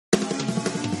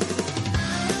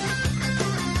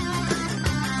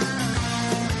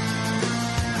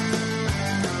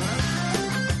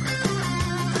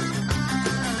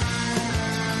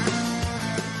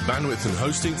bandwidth and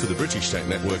hosting for the British Tech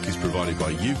Network is provided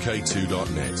by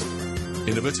UK2.net.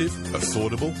 Innovative,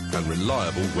 affordable and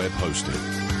reliable web hosting.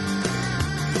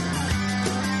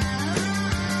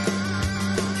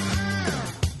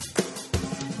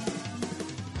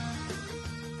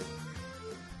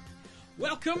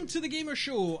 Welcome to the Gamer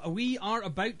Show. We are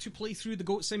about to play through the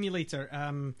Goat Simulator.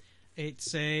 I've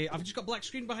just got black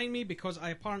screen behind me because I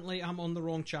apparently am on the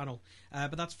wrong channel,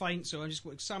 but that's fine. So I'm just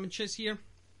got Sam and Chiz here,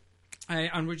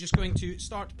 and we're just going to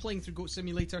start playing through Goat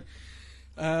Simulator.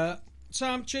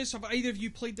 Sam, Chiz, have either of you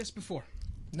played this before?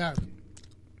 No.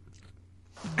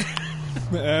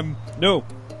 No.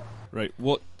 Right,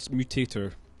 what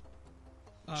mutator?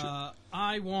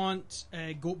 I want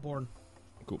Goatborn.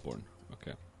 Goatborn,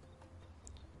 okay.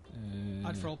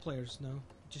 Add for all players, no.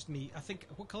 Just me. I think,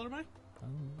 what colour am I? I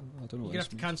don't know. You're going to have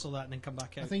to cancel that and then come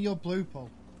back out. I think you're blue, Paul.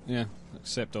 Yeah,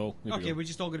 accept all. Okay, we're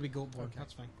just all going to be Goatborn. Okay.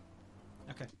 That's fine.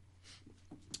 Okay.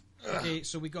 Okay,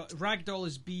 so we got Ragdoll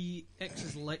is B, X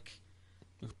is Lick.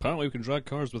 Apparently we can drag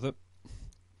cars with it.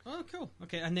 Oh, cool.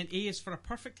 Okay, and then A is for a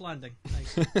perfect landing.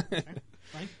 Nice. Okay,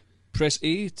 fine. Press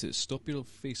A to stop your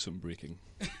face from breaking.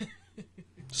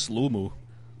 Slow-mo.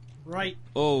 Right.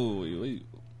 Oh,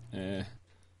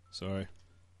 sorry.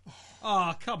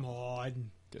 Oh, come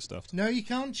on. Get stuffed. No, you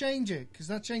can't change it, because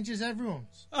that changes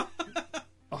everyone's. Oh,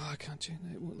 I can't change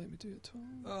it. It won't let me do it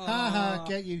at all. Haha,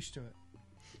 get used to it.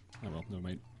 Oh well, never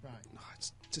mind. Right. Oh,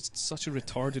 it's just such a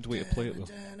retarded way to play it, though.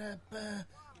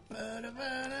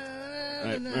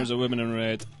 Right, there's a woman in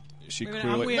red. She Wait a minute,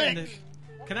 I'm clearly... waiting.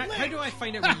 How do I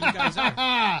find out where you guys are?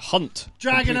 Hunt!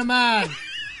 Dragging a man!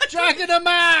 Dragging a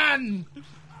man!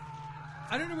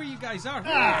 I don't know where you guys are.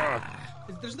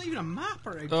 There's not even a map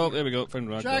around Oh, here. there we go. Found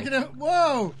Ragdoll. Dragging a...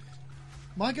 Whoa!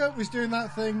 My goat was doing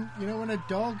that thing, you know when a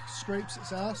dog scrapes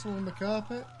its arsehole on the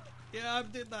carpet? Yeah, I'm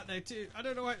doing that now too. I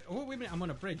don't know why. Oh, wait a minute. I'm on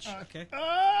a bridge. Okay.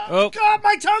 Oh. God,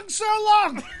 my tongue's so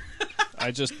long!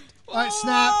 I just... Right,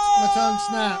 snapped. My tongue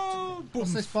snapped. Oh, What's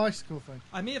boom. this bicycle thing?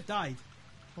 I may have died.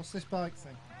 What's this bike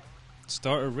thing?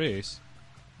 Start a race?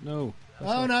 No.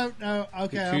 Oh, no.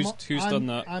 Okay, Who's done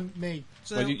that? I'm me.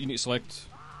 So, Well, you need to select...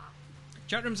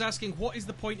 chat room's asking, what is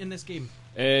the point in this game?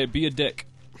 Be a dick.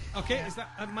 Okay, is that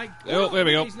Mike? Oh, there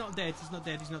we go. He's not dead. He's not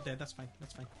dead. That's fine.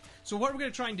 So what are we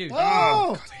going to try and do?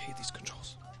 Oh! God, I hate these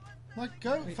controls. My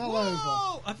goat fell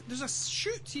Whoa! over. There's a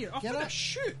chute here. I've Get got a up.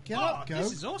 chute. Get oh, up, This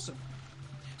goat. is awesome.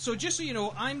 So just so you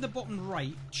know, I'm the bottom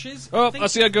right. Chiz. Oh, think I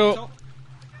see a is the goat. top.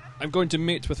 I'm going to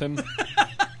mate with him.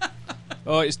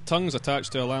 Oh, his tongue's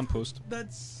attached to a lamppost.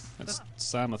 That's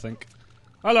Sam, I think.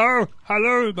 Hello,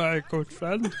 my good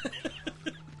friend.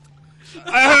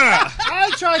 Ah!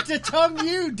 I tried to tongue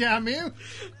you, damn you!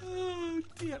 Oh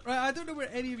dear. Right, I don't know where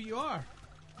any of you are.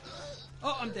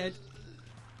 Oh, I'm dead.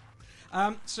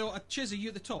 So Chiz, are you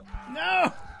at the top?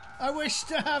 No! I wish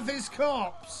to have his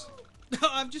corpse.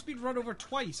 I've just been run over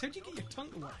twice. How would you get your tongue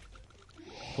to work?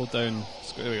 Hold down.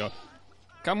 There we go.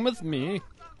 Come with me.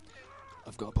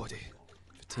 I've got a body. If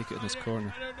you take it in this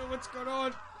corner. I don't know what's going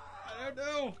on. I don't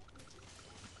know.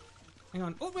 Hang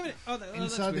on. Oh, wait a minute. Oh, that's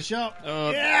Inside the weird. shop.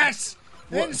 Oh, Yes!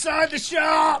 what? Inside the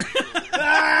shop!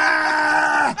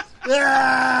 Ah!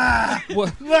 Ah!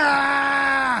 What?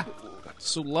 Ah!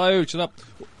 So loud. Shut up.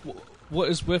 What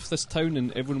is with this town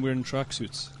and everyone wearing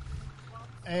tracksuits?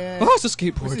 Oh, it's a Was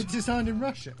skateboard. it designed in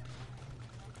Russia?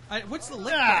 What's the lift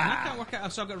button? I can't work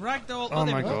out. So I've got ragdoll. Oh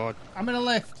there my we go. god. I'm in a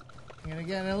lift. I'm gonna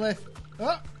get in a lift.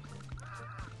 Oh!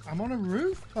 I'm on a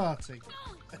roof party.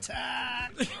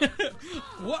 Attack!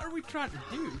 What are we trying to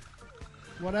do?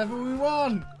 Whatever we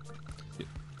want.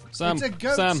 Sam, It's a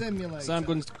goat Sam, simulator. Sam,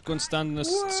 go and stand on this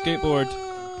skateboard.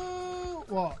 Whoa!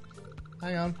 What?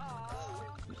 Hang on.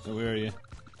 Oh, where are you?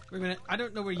 Wait a minute. I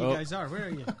don't know where you Oh. guys are. Where are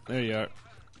you? There you are.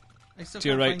 I still To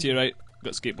your can't right, find to your right.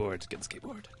 Got skateboard. Get the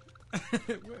skateboard.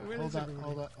 Where Hold is up, everybody?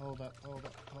 hold up.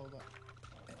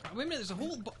 Wait a minute. There's a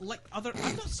whole other.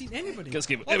 I've not seen anybody. Get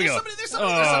the skateboard. Oh, There we there's go. somebody. There's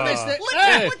somebody. There's somebody. Missed it. Lick,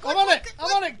 Hey, lick, I'm lick, on lick, it. lick,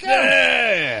 I'm on it. Go.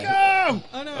 Yeah. Go.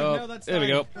 Oh no, Oh, no, that's there we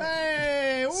fine. go.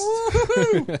 Hey.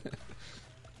 Woohoo.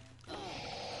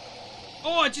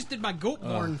 Oh, I just did my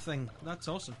goatborn thing. That's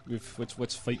awesome.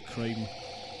 Let's fight crime.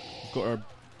 We've got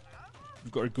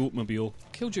our goatmobile.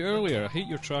 Killed you earlier. I hate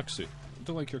your tracksuit. I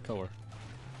don't like your colour.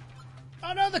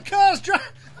 Oh no, the car's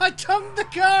I tongued the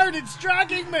car and it's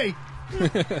dragging me.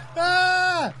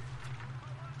 Ah!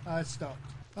 I stopped.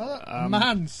 Oh, look, a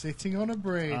man sitting on a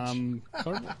bridge.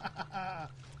 Currently.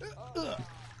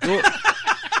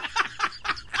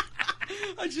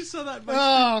 I just saw that.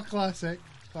 Oh, classic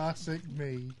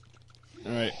me.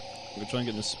 Alright, we're trying to get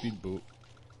in the speedboat.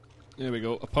 There we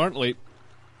go. Apparently,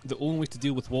 the only way to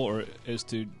deal with water is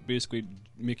to basically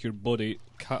make your body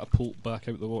catapult back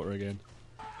out the water again.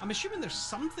 I'm assuming there's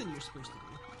something you're supposed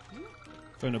to do.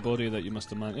 Found a body that you must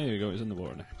have man. There you go, it's in the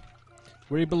water now.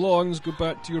 Where he belongs, go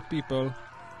back to your people.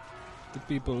 The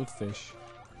people of fish.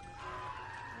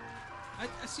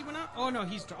 I see one out. Oh no,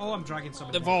 I'm dragging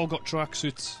somebody. They've all got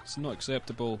tracksuits. It's not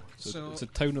acceptable. It's a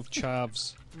town of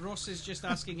chavs. Ross is just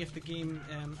asking if the game.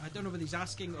 I don't know whether he's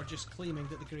asking or just claiming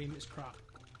that the game is crap.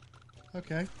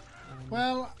 Okay.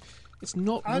 Well, It's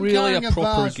not I'm really carrying a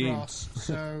proper vase, game. Ross,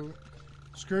 so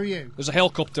screw you. There's a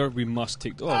helicopter. We must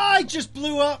take. Oh, I just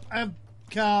blew up a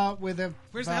car with a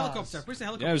Where's vase. the helicopter? Where's the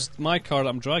helicopter? yeah, it was my car that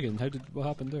I'm dragging. What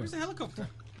happened there? Where's the helicopter?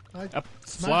 I Up,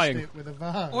 smashed flying. it with a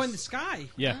vase. Oh, in the sky.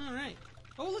 Yeah. All right.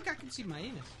 Oh, look, I can see my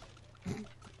anus.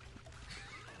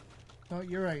 Not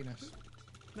Uranus.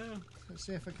 No. Let's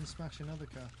see if I can smash another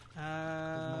car.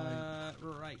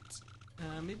 Right.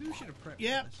 Maybe we should have prepped.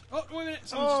 Yep. for this. Oh, wait a minute.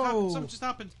 Oh. Something just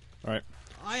happened. All right.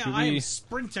 Should I am we-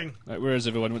 sprinting. Right, where is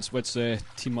everyone? Let's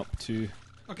team up to.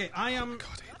 Okay, I am. God,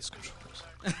 I hate this controls.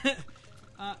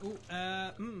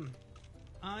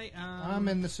 I am. I'm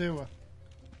in the sewer.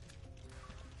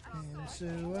 In the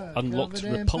sewer. Unlocked covered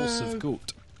in repulsive poo.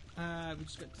 goat. We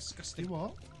just got Do disgusting.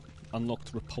 what?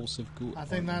 Unlocked repulsive goat. I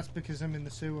think that's because I'm in the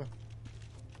sewer.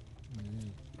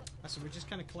 So we're just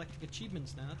kind of collecting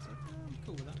achievements now. That's I'm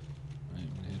cool with that. Right,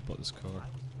 I'm gonna headbutt this car.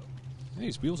 Hey,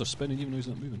 his wheels are spinning even though he's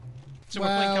not moving. So we're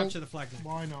playing Well, capture the flag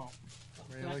now. Why not?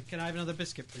 Really? Can I have another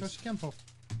biscuit, Of course please? you can, Paul.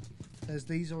 There's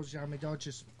these old jammy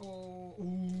dodgers. Oh,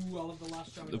 ooh, I love the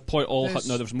last The one. point all There's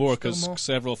no, there's more still because more.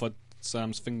 several have had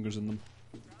Sam's fingers in them.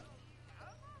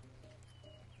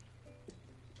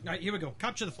 Right, here we go.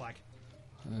 Capture the flag.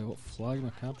 What flag am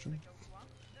I capturing?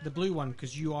 The blue one,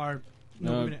 because you are.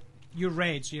 No. No, wait a minute. You're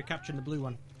red, so you're capturing the blue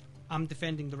one. I'm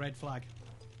defending the red flag.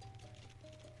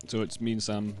 So it's me and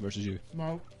Sam versus you.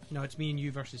 No. No, it's me and you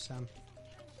versus Sam.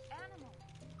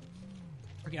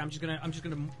 Okay, I'm just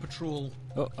gonna patrol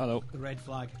Oh, hello. the red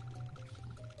flag.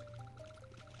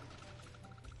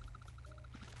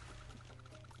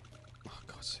 Oh,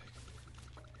 God's sake.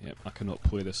 Yep, I cannot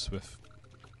play this with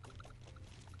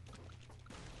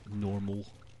normal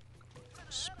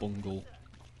spungle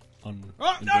Oh no!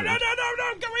 Get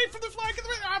away from the flag! Get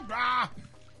away! Ah!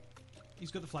 He's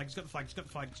got the flag. He's got the flag. He's got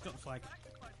the flag. He's got the flag.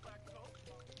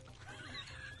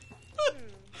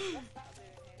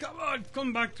 Come on!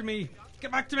 Come back to me!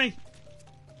 Get back to me!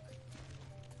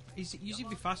 You seem to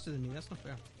be faster than me. That's not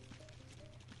fair.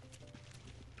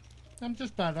 I'm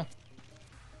just better.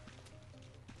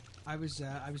 I was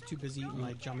too busy eating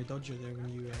my jammy dodger there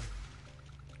when you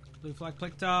blue flag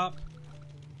clicked up.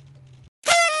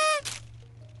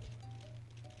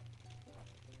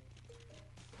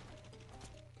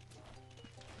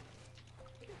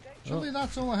 Surely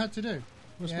that's all I had to do.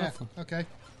 Where's Yeah. nothing? Okay.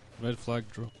 Red flag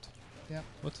dropped. Yep.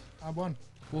 What? I won.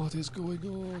 What is going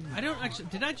on? I don't actually.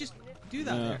 Did I just do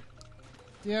that Yeah. there?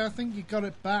 Yeah, I think you got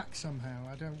it back somehow.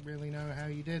 I don't really know how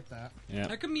you did that. Yeah.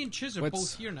 How come me and Chiz are Let's-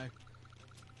 both here now?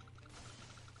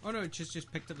 Oh no, Chiz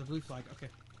just picked up the blue flag. Okay.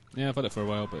 Yeah, I've had it for a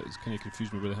while, but it's kind of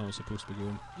confused me where the hell I'm supposed to be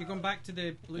going. You're going back to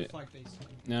the blue Yeah. flag base.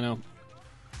 Yeah, I know.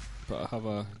 But I have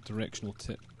a directional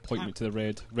tip. Point me to the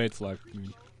red flag. You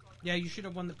mean. Yeah, you should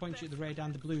have one that points you at the red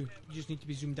and the blue. You just need to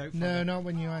be zoomed out. No, further. not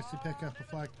when you actually pick up a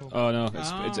flagpole. Oh no,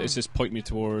 Oh. it's just point me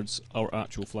towards our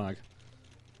actual flag.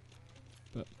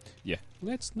 But yeah,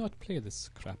 let's not play this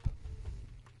crap.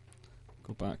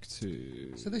 Go back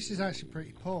to. So this is actually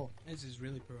pretty poor. This is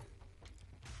really poor.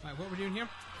 Right, what we're doing here?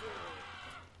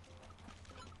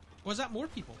 Was that more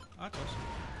people? That's awesome.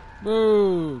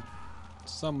 Whoa!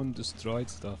 Someone destroyed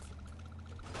stuff.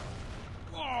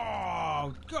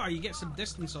 Oh, God, you get some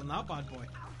distance on that bad boy.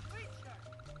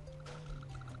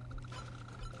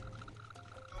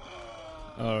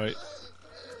 Alright.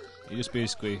 You just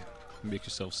basically make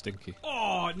yourself stinky.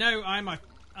 Oh, now I'm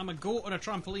a goat on a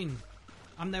trampoline.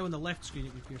 I'm now on the left screen,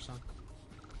 it would appear, Sam.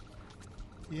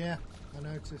 Yeah, I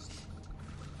noticed.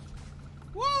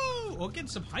 Whoa! Oh, getting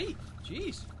some height.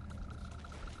 Jeez.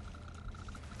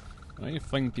 I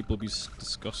find people be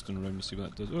disgusting around to see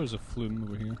what that does. Oh, there's a flume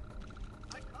over here.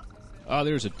 Ah,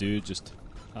 there's a dude just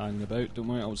hanging about. Don't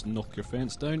worry, I'll just knock your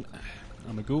fence down.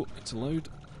 I'm a goat, it's allowed.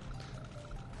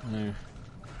 Now.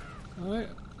 Alright.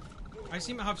 I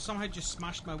seem to have somehow just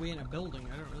smashed my way in a building.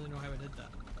 I don't really know how I did that.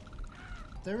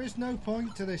 There is no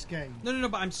point to this game. No,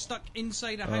 but I'm stuck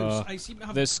inside a house. I seem to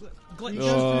have this- glitched. You go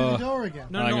through Oh. the door again.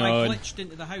 No, Hang I on. glitched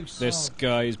into the house. This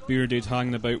guy's bearded,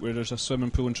 hanging about where there's a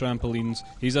swimming pool and trampolines.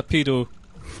 He's a pedo.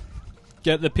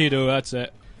 Get the pedo, that's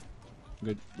it.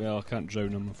 Good. Well, I can't drown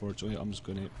him, unfortunately. I'm just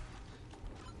gonna.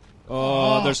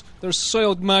 Oh, there's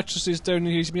soiled mattresses down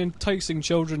here. He's been enticing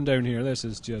children down here. This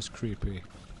is just creepy.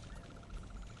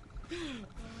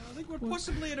 I think we're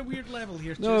possibly at a weird level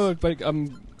here. No, Chiz. like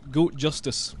goat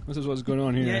justice. This is what's going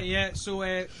on here. Yeah.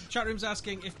 So, chat room's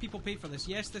asking if people pay for this.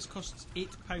 Yes, this costs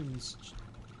 £8.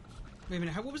 Wait a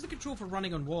minute. What was the control for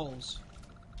running on walls?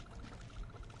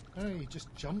 Oh, you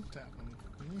just jumped at them.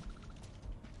 Didn't you?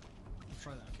 I'll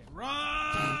try that. Okay.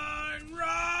 Run!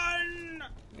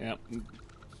 Yeah.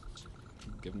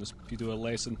 Giving this pedo a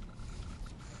lesson.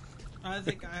 I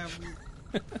think I have.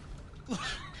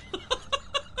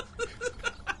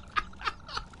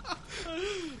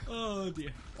 Oh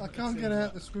dear. I can't get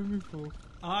out the swimming pool.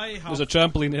 I have. There's a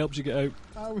trampoline that helps you get out.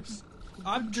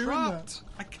 I'm doing trapped.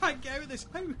 I can't get out of this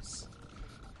house.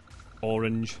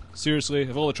 Orange. Seriously,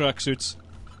 of all the tracksuits.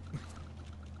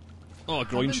 Oh, a I've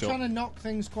groin been shot. trying to knock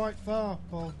things quite far,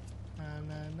 Paul,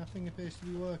 and nothing appears to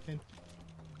be working.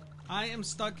 I am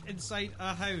stuck inside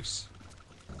a house.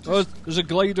 Oh, there's a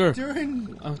glider.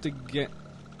 Doing I have to get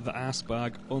the ass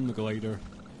bag on the glider.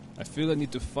 I feel I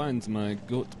need to find my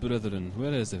goat brethren.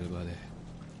 Where is everybody?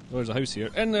 Oh, there's a house here.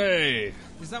 In there!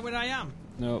 Is that where I am?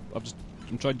 No,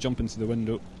 I'm trying to jump into the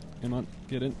window. Come on,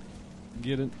 get in.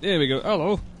 Get in. There we go.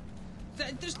 Hello.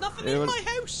 There's nothing Yeah, in well- my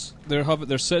house.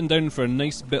 They're sitting down for a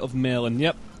nice bit of melon.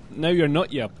 Yep. Now you're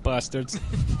not, you bastards.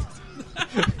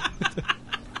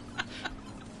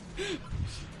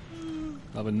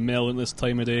 Having melon this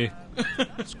time of day.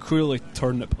 It's clearly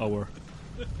turnip hour.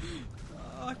 Oh,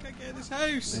 I can't get in this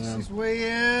house. this is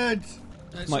weird.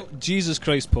 My Jesus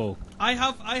Christ, Paul. I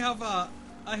have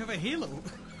a halo.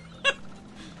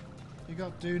 You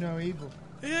got do no evil.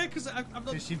 Yeah, because I've not.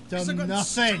 Because you've 'cause done I got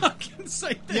nothing. Stuck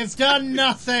inside this. You've done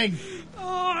nothing.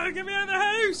 Oh, get me out of the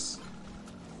house.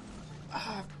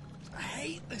 Ah, I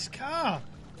hate this car.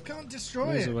 Can't destroy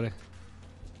Where's it. everybody?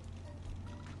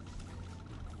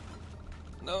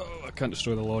 No, I can't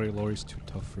destroy the lorry. Lorry's too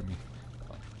tough for me.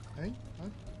 Hey? Huh?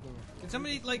 Can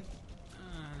somebody I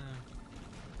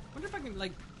wonder if I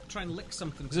can try and lick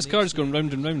something. Is this car just going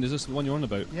round and round? Is this the one you're on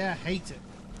about? Yeah, I hate it.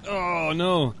 Oh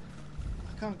no!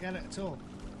 I can't get it at all.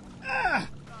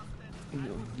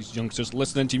 These youngsters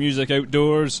listening to music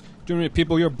outdoors. Do you know how many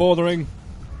people you're bothering?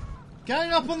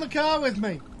 Get up on the car with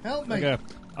me. Help me. Okay,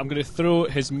 I'm going to throw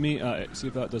his mate at it. See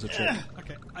if that does a trick.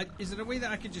 Okay. Is there a way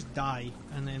that I could just die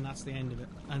and then that's the end of it,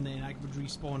 and then I would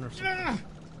respawn or something? Ah,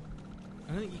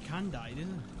 I don't think you can die, do you?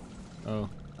 Oh,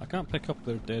 I can't pick up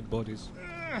their dead bodies.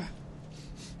 ah.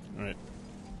 Right.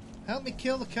 Help me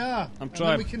kill the car. I'm and trying.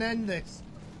 then we can end this.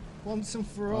 Once and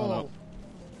for Oh, all. no.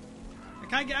 I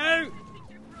can't get out.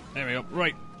 There we go.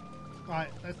 Right. Right,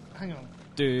 hang on.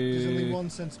 There's only Do, one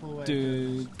sensible way. of doing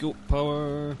do this. goat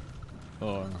power.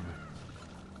 Oh no.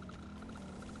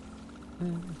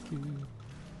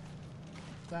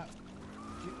 That.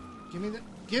 Give me the.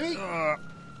 Give me.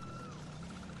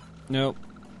 No,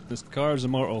 this car is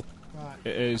immortal. Right.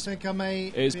 It is. I think I may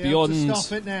It's be able to beyond-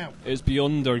 stop it now. It's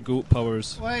beyond our goat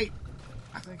powers. Wait.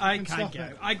 I think I can can't stop get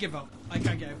it. out. I give up. I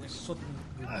can't get out. This sudden.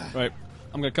 Right,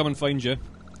 I'm going to come and find you,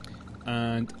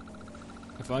 and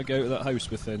if I get out of that house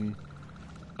within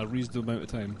a reasonable amount of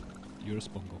time, you're a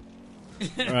spungle.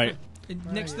 Right.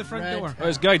 Next to the front Red door. Oh,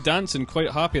 this guy dancing,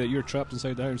 quite happy that you're trapped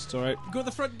inside the house. It's alright. Go to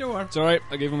the front door, It's alright,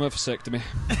 I gave him a vasectomy.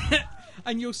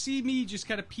 and you'll see me just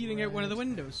kind of peering out one of the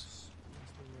windows.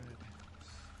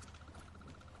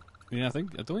 Yeah, I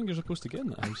don't think you're supposed to get in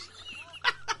that house.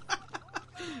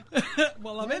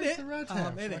 Well, I'm Where's in it. the red I'm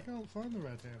house? in I it. can't find the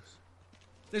red house.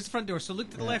 There's the front door. So look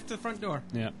to the Yeah. left of the front door.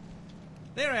 Yeah.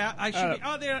 There I am. I should be.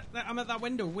 Oh, there. I'm at that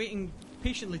window, waiting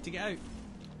patiently to get out.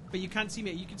 But you can't see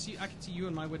me. You can see. I can see you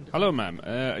in my window. Hello, ma'am.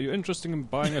 Are you interested in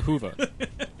buying a Hoover?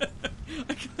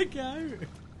 I can't get out.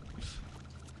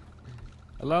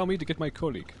 Allow me to get my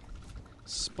colleague,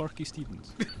 Sparky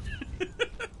Stevens.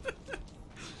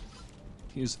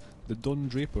 He is the Don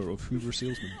Draper of Hoover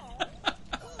salesmen.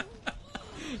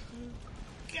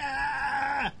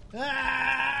 Ah!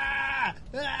 Ah!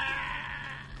 Ah!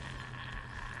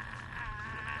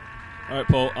 Alright,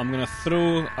 Paul, I'm going to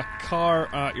throw a car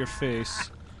at your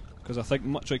face, because I think,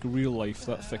 much like real life,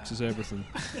 that fixes everything.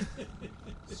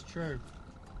 It's true.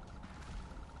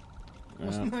 Yeah.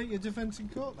 Wasn't that your defence in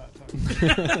court that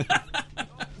time?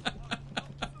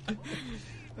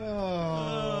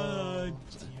 Oh,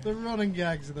 the running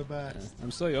gags are the best. I'm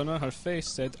still on her. Her face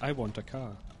said, "I want a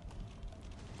car."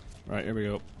 Right, here we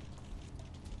go.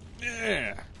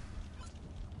 Yeah.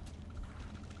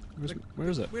 Where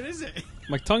is it? Where is it?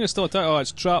 My tongue is still attached. Oh,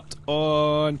 it's trapped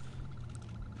on.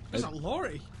 There's a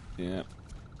lorry. Yeah.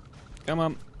 Come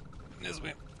on. This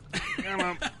way. Come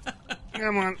on.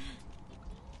 Come on.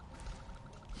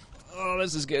 Oh,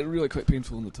 this is getting really quite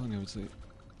painful on the tongue, I would say.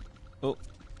 Oh,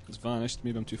 it's vanished.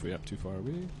 Maybe I'm too far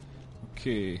away.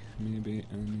 Okay, maybe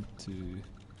I need to.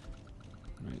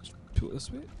 Right, let's pull it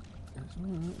this way.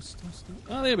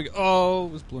 Oh, there we go. Oh,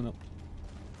 it was blown up.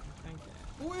 Thank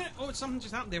you. Oh, wait, oh, something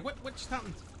just happened there. What just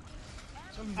happened?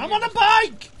 Something I'm weird on a just-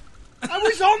 bike! I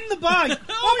was on the bike!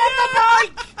 I'm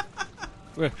on the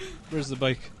bike! Where's the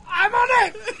bike? I'm on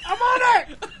it! I'm on it!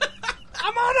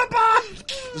 I'm on a bike!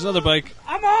 There's another bike.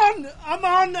 I'm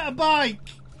on a bike!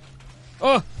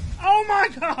 Oh! Oh my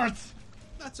god!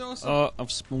 That's awesome. Oh,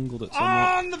 I've smuggled it somewhere.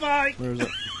 On the bike! Where is it?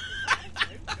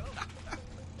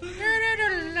 Look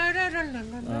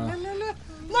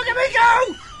at me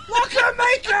go! Look at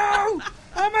me go!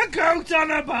 I'm a goat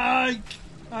on a bike!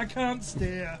 I can't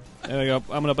steer. There we go.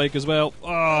 I'm on a bike as well.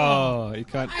 Oh, you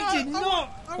can't. I did not!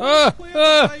 I want to play on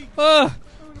the bike. I want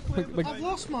to play on the My- bike. I've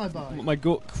lost my bike. My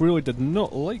goat clearly did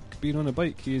not like being on a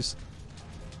bike. He's.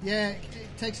 Yeah,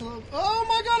 it takes a little... Oh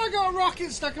my god, I got a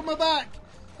rocket stuck on my back!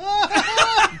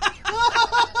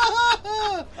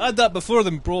 I had that before.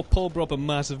 Then Paul brought up a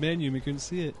massive menu and we couldn't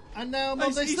see it. And now I'm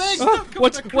on this He's thing! stuck on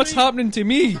What's the what's crane. happening to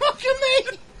me? Look at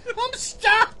me! I'm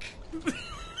stuck!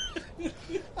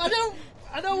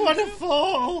 I don't want to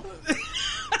fall!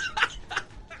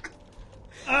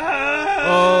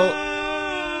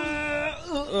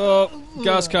 Oh,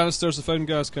 gas canisters. I found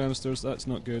gas canisters. That's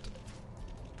not good.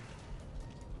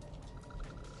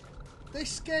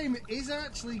 This game is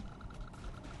actually...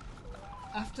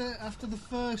 After the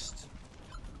first...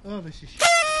 Oh, this is shit.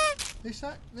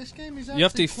 This game is actually You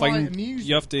have to quite find. amusing.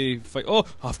 You have to fight. Oh,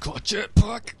 I've got a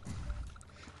jetpack.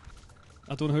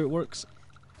 I don't know how it works.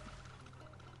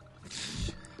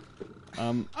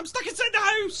 I'm stuck inside the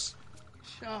house.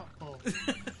 Shut up, Paul.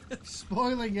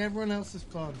 Spoiling everyone else's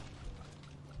fun.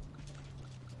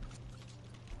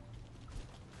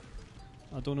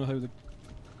 I don't know how the.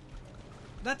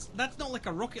 That's not like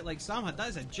a rocket like Sam had. That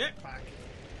is a jetpack.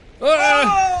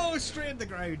 Ah! Oh, straight in the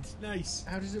ground. Nice.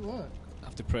 How does it work? I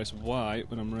have to press Y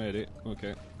when I'm ready.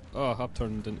 Okay. Oh, I've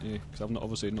turned into because I've not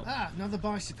obviously not. Ah, another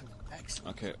bicycle.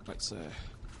 Excellent. Okay, let's.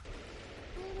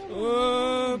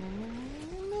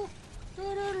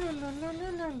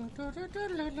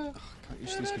 Can't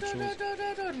use these controls.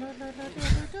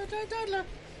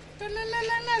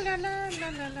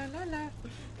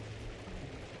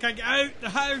 Can't get out the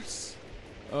house.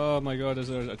 Oh my god, is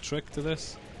there a trick to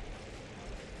this?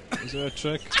 Is there a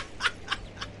trick?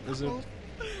 Is there?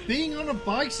 Being on a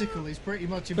bicycle is pretty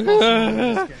much impossible in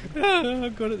this game.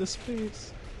 I've got it to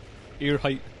space. Ear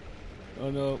height.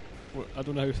 Oh no, I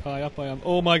don't know how high up I am.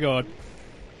 Oh my god.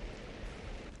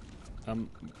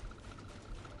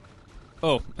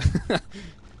 Oh.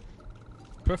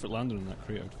 Perfect landing on that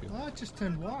crate, I feel. Oh, it just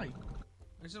turned white.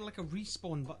 Is there like a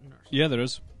respawn button or something? Yeah, there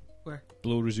is. Where?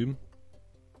 Below resume.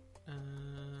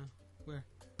 Where?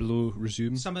 Below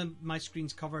resume. Some of my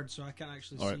screen's covered, so I can't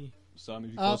actually Alright. see. Sam,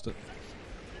 have you Oh. paused it?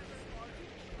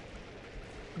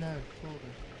 No, hold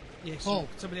it. Yeah, Paul. so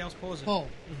somebody else pause it. Paul,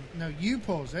 no, you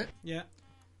pause it. Yeah.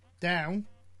 Down,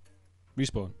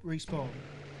 Respawn. respawn.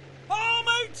 Oh,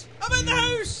 I'm out! I'm in the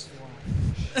house! Wow.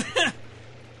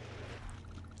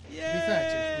 To be fair,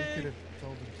 Yeah. we could have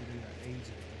told them to do that ages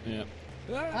ago.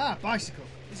 Yeah. Ah, bicycle.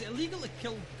 Is it illegal to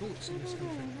kill goats in this country?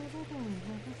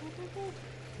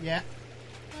 Yeah.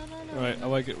 Right, how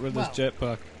do I get rid of Well. this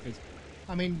jetpack? It's,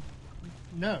 I mean,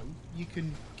 no, you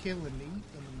can kill and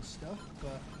eat them and stuff,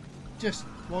 but just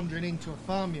wandering into a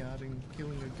farmyard and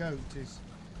killing a goat is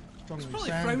strongly It's probably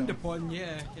frowned frowned on. upon,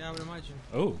 yeah. Yeah, I would imagine.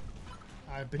 oh.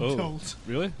 I've been Oh. told.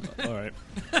 Really? Alright.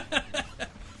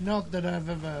 Not that I've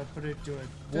ever put it to a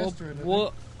What, test or anything.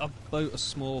 what about a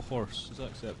small horse? Is that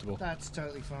acceptable? That's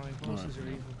totally fine. Horses are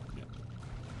Alright, evil. yeah.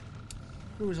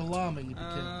 If it was a llama, you'd be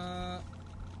killed.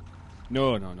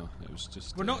 No. It was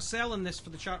just. We're not selling this for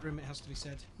the chat room, it has to be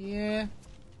said. Yeah.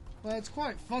 Well, it's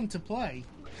quite fun to play.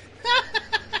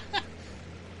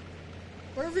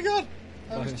 Where have you gone?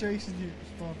 I was Bye. chasing you.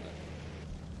 It's fun.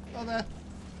 Oh, there.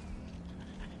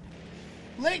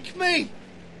 Lick me!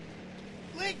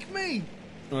 Lick me!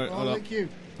 Right, I'll hold up. lick you.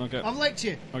 Okay. I've licked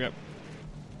you. Okay.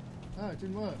 Oh, it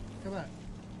didn't work. Come back.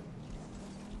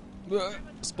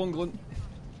 Spongling.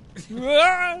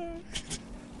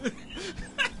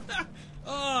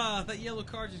 Ah, that yellow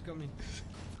car just got me.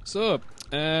 So,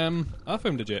 I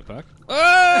found a jetpack.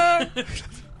 Ah!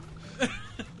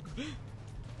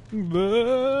 I'm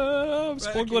Right,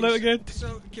 spongling okay, out again.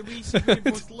 So, can we see if we can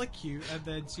both lick you and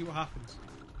then see what happens?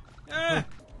 Ah!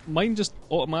 Mine just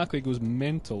automatically goes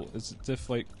mental. It's as if,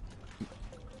 like,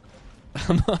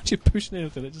 I'm not actually pushing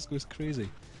anything, it just goes crazy.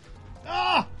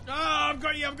 Ah! Oh, I've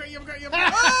got you, I've got you, I've got you, I've got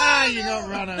you. Ah! Ah, You no! got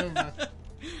run over.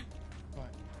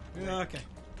 Right. Okay.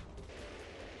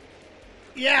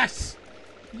 Yes!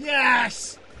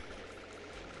 Yes!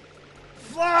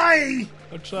 Fly!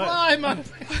 I'm trying. Fly, man!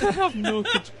 I have no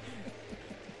control.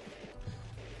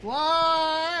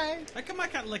 Fly! How come I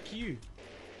can't lick you?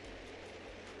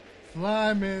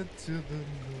 Fly me to the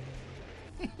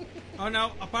moon. Oh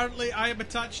no, apparently I am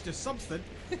attached to something.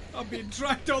 I'm being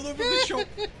dragged all over the shop.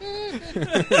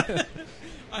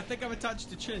 I think I'm attached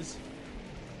to Chiz.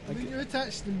 I think you're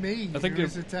attached to me. I think you're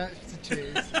you're- attached to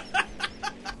Chiz.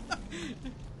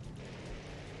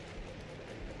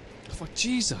 For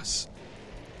Jesus.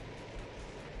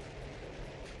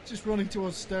 Just running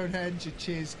towards Stonehenge, and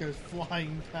Chiz goes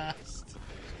flying past.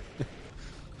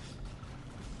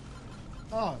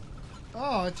 Oh,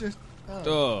 I just.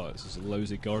 Oh, this is a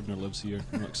lousy gardener lives here.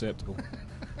 Not acceptable.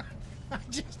 I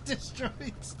just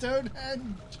destroyed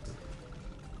Stonehenge.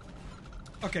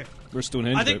 Okay, Where's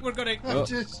Stonehenge? I think out? we're gonna. I Oh.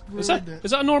 just Is ruined that, it.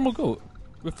 is that a normal goat?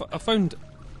 I found.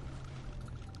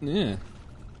 Yeah.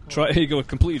 Here you go,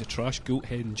 completed a trash goat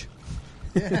henge.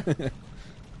 Yeah.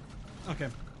 Okay,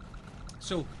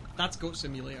 so that's Goat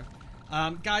Simulator.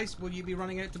 Guys, will you be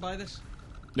running out to buy this?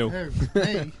 No. Who?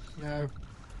 Me? No.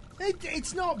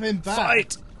 It's not been bad.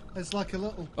 Fight! It's like a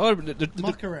little Oh,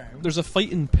 muck around. there's a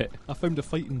fighting pit. I found a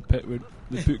fighting pit where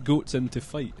they put goats in to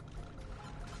fight.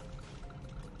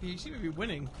 You seem to be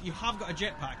winning. You have got a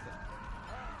jetpack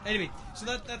though. Anyway, so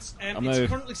that's I'm it's now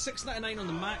currently $6.99 on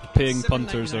the Mac. Paying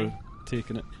punters $7.99 are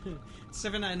taking it.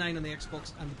 $7.99 on the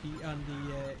Xbox and the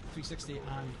 360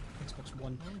 and Xbox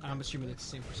One. And I'm assuming it's the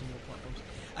same for similar platforms.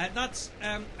 That's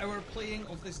our playing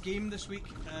of this game this week.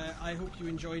 I hope you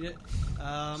enjoyed it.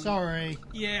 Sorry.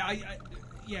 Yeah,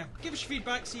 yeah. Give us your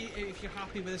feedback. See if you're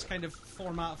happy with this kind of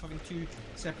format of having two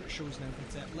separate shows now.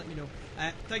 But let me know.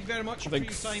 Thank you very much I for your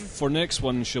think time. for next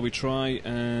one, shall we try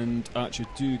and actually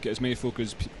do get as many folk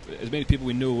as many people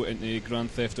we know into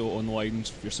Grand Theft Auto Online,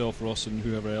 yourself, Ross, and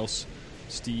whoever else,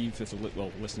 Steve, if they're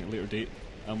listening at a later date,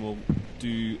 and we'll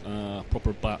do a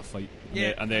proper bat fight,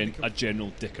 Yeah, and that'd then be cool. a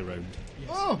general dick around. Yes,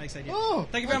 Oh, nice idea. Oh,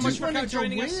 Thank you very I much just for went into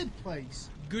joining a us. weird place.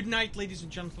 Good night, ladies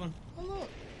and gentlemen. Oh look,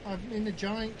 I'm in a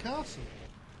giant castle,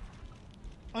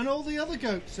 and all the other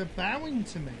goats are bowing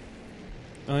to me.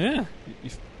 Oh yeah,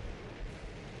 you've